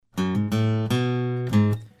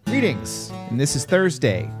Greetings, and this is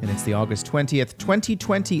Thursday, and it's the August 20th,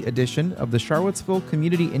 2020 edition of the Charlottesville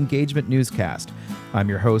Community Engagement Newscast. I'm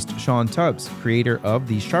your host, Sean Tubbs, creator of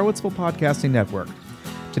the Charlottesville Podcasting Network.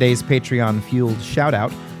 Today's Patreon-fueled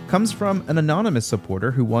shout-out comes from an anonymous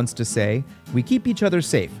supporter who wants to say, "We keep each other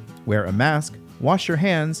safe, wear a mask, wash your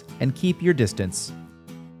hands, and keep your distance."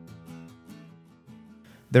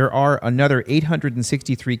 There are another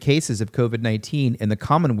 863 cases of COVID-19 in the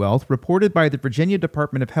Commonwealth reported by the Virginia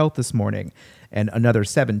Department of Health this morning, and another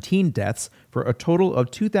 17 deaths for a total of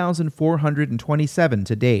 2,427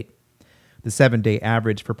 to date. The 7-day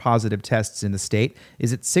average for positive tests in the state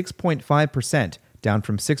is at 6.5%, down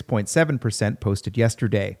from 6.7% posted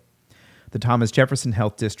yesterday. The Thomas Jefferson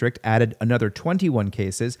Health District added another 21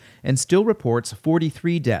 cases and still reports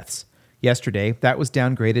 43 deaths. Yesterday, that was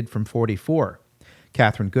downgraded from 44.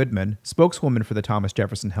 Catherine Goodman, spokeswoman for the Thomas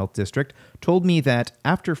Jefferson Health District, told me that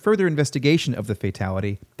after further investigation of the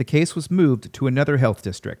fatality, the case was moved to another health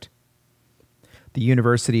district. The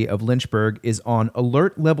University of Lynchburg is on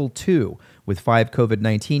Alert Level 2, with 5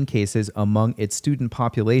 COVID-19 cases among its student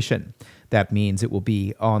population. That means it will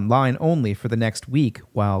be online only for the next week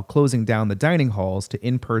while closing down the dining halls to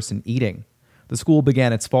in-person eating. The school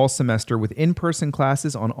began its fall semester with in-person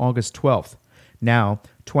classes on August 12th. Now,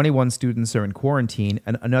 21 students are in quarantine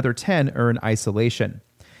and another 10 are in isolation.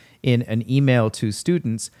 In an email to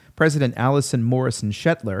students, President Allison Morrison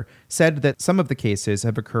Shetler said that some of the cases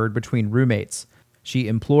have occurred between roommates. She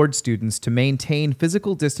implored students to maintain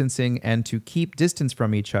physical distancing and to keep distance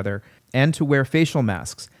from each other and to wear facial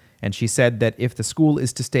masks. And she said that if the school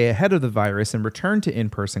is to stay ahead of the virus and return to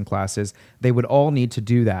in-person classes, they would all need to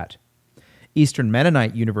do that. Eastern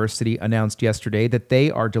Mennonite University announced yesterday that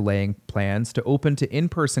they are delaying plans to open to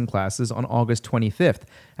in-person classes on August 25th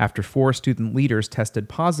after 4 student leaders tested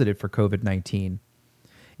positive for COVID-19.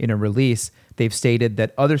 In a release, they've stated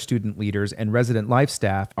that other student leaders and resident life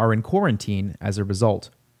staff are in quarantine as a result.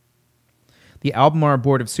 The Albemarle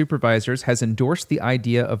Board of Supervisors has endorsed the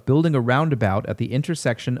idea of building a roundabout at the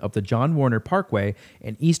intersection of the John Warner Parkway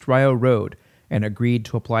and East Rio Road, and agreed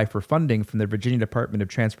to apply for funding from the Virginia Department of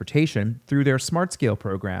Transportation through their SmartScale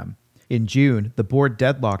program. In June, the board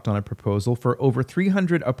deadlocked on a proposal for over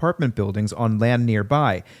 300 apartment buildings on land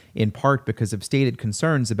nearby, in part because of stated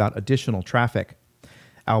concerns about additional traffic.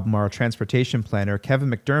 Albemarle Transportation Planner Kevin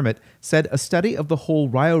McDermott said a study of the whole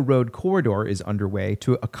Rio Road corridor is underway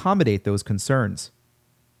to accommodate those concerns.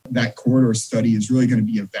 That corridor study is really going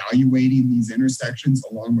to be evaluating these intersections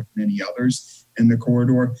along with many others in the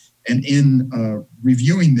corridor. And in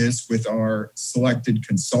reviewing this with our selected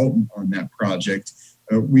consultant on that project,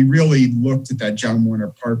 we really looked at that John Warner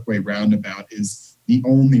Parkway roundabout as the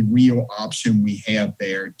only real option we have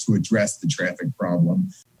there to address the traffic problem.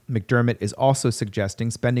 McDermott is also suggesting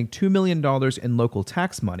spending $2 million in local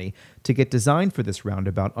tax money to get design for this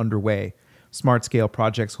roundabout underway. SmartScale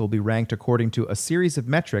projects will be ranked according to a series of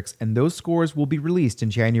metrics, and those scores will be released in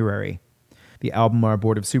January. The Albemarle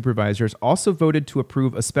Board of Supervisors also voted to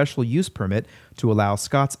approve a special use permit to allow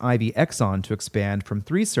Scotts Ivy Exxon to expand from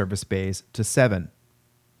 3 service bays to 7.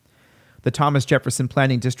 The Thomas Jefferson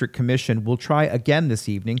Planning District Commission will try again this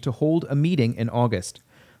evening to hold a meeting in August.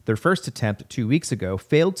 Their first attempt 2 weeks ago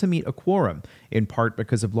failed to meet a quorum, in part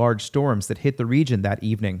because of large storms that hit the region that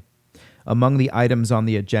evening. Among the items on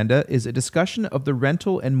the agenda is a discussion of the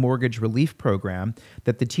rental and mortgage relief program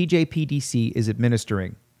that the TJPDC is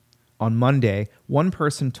administering. On Monday, one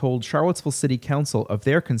person told Charlottesville City Council of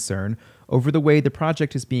their concern over the way the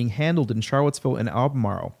project is being handled in Charlottesville and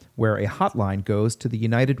Albemarle, where a hotline goes to the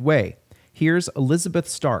United Way. Here's Elizabeth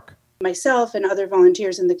Stark. Myself and other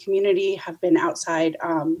volunteers in the community have been outside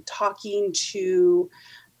talking to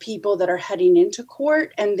people that are heading into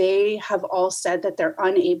court, and they have all said that they're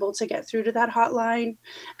unable to get through to that hotline.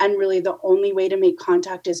 And really the only way to make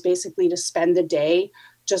contact is basically to spend the day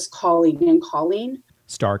just calling and calling.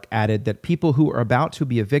 Stark added that people who are about to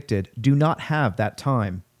be evicted do not have that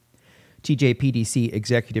time. TJPDC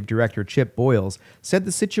Executive Director Chip Boyles said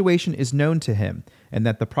the situation is known to him and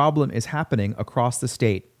that the problem is happening across the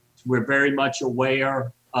state. We're very much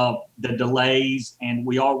aware of the delays, and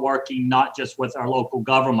we are working not just with our local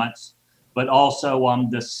governments, but also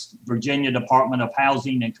the Virginia Department of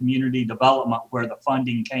Housing and Community Development, where the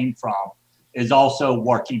funding came from, is also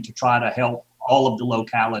working to try to help all of the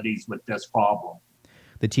localities with this problem.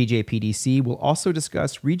 The TJPDC will also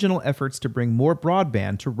discuss regional efforts to bring more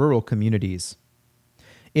broadband to rural communities.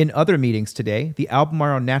 In other meetings today, the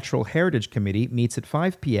Albemarle Natural Heritage Committee meets at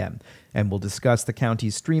 5 p.m. and will discuss the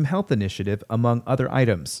county's Stream Health Initiative, among other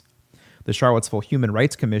items. The Charlottesville Human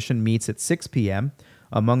Rights Commission meets at 6 p.m.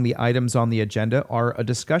 Among the items on the agenda are a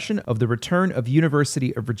discussion of the return of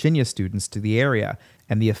University of Virginia students to the area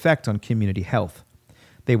and the effect on community health.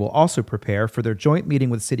 They will also prepare for their joint meeting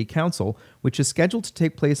with City Council, which is scheduled to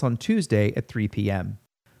take place on Tuesday at 3 p.m.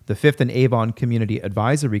 The 5th and Avon Community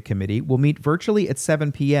Advisory Committee will meet virtually at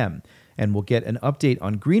 7 p.m. and will get an update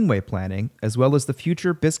on greenway planning as well as the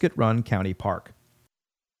future Biscuit Run County Park.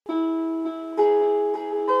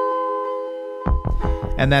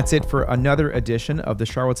 And that's it for another edition of the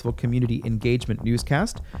Charlottesville Community Engagement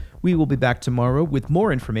Newscast. We will be back tomorrow with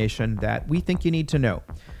more information that we think you need to know.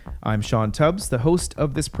 I'm Sean Tubbs, the host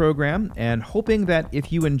of this program, and hoping that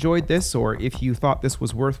if you enjoyed this or if you thought this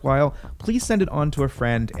was worthwhile, please send it on to a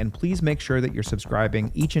friend and please make sure that you're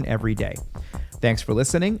subscribing each and every day. Thanks for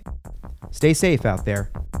listening. Stay safe out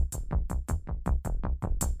there.